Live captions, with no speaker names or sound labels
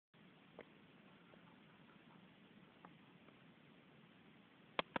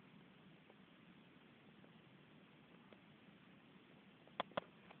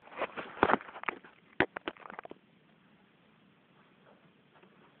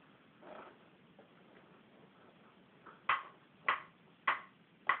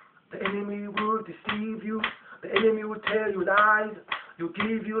The enemy will deceive you. The enemy will tell you lies. He'll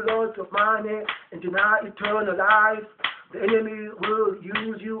give you lots of money and deny eternal life. The enemy will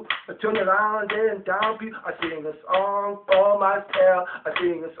use you and turn around and dump you. I sing a song for myself. I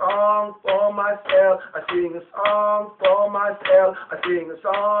sing a song for myself. I sing a song for myself. I sing a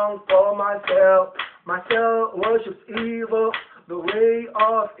song for myself. Myself worships evil, the way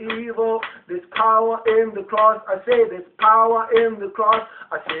of evil. There's power in the cross. I say there's power in the cross.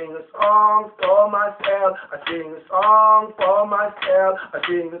 I sing a song for myself. I sing a song for myself. I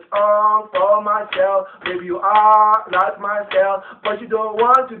sing a song for myself. Maybe you are like myself, but you don't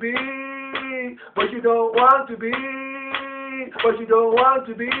want to be. But you don't want to be. But you don't want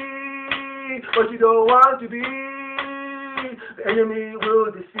to be. But you don't want to be. The enemy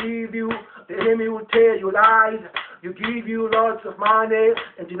will deceive you. The enemy will tell you lies. You give you lots of money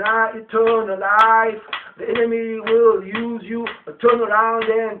and deny eternal life. The enemy will use you and turn around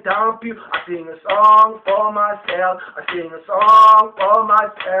and dump you. I sing a song for myself. I sing a song for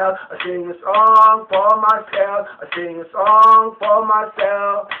myself. I sing a song for myself. I sing a song for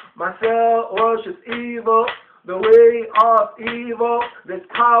myself. Myself worships evil, the way of evil. There's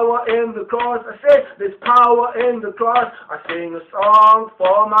power in the cross. I say there's power in the cross. I sing a song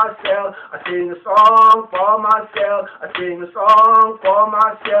for myself. I sing a song for myself. I sing a song for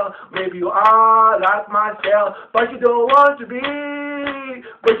myself. Maybe you are like myself, but you don't want to be.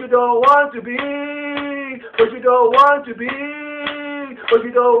 But you don't want to be. But you don't want to be. But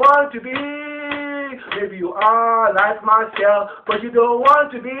you don't want to be. Maybe you are like myself, but you don't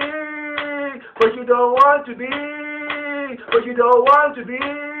want to be. But you don't want to be. But you don't want to be.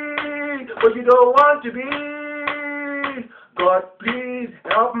 But you don't want to be. God, please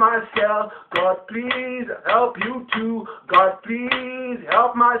help myself. God, please help you too. God, please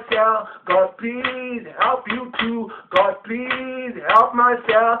help myself. God, please help you too. God, please help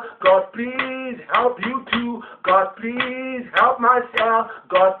myself. God, please help you too. God, please help myself.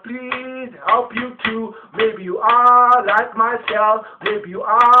 God, please help you too. Maybe you are like myself. Maybe you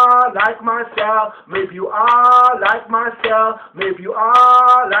are like myself. Maybe you are like myself. Maybe you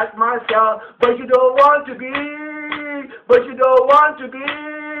are like myself. But you don't want to be. But you don't want to be.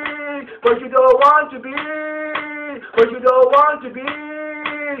 But you don't want to be. But you don't want to be.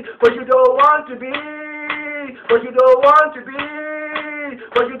 But you don't want to be. But you don't want to be.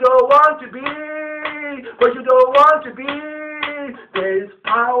 But you don't want to be. But you don't want to be. There's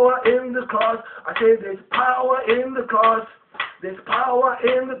power in the cross. I say there's power in the cross. There's power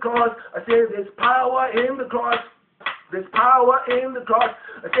in the cross. I say there's power in the cross. There's power in the cross.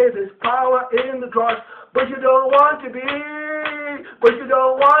 I say there's power in the cross. But you don't want to be. But you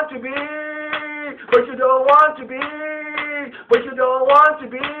don't want to be. But you don't want to be. But you don't want to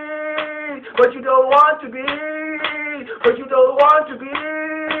be. But you don't want to be. But you don't want to be.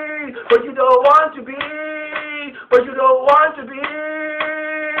 But you don't want to be. But you don't want to be.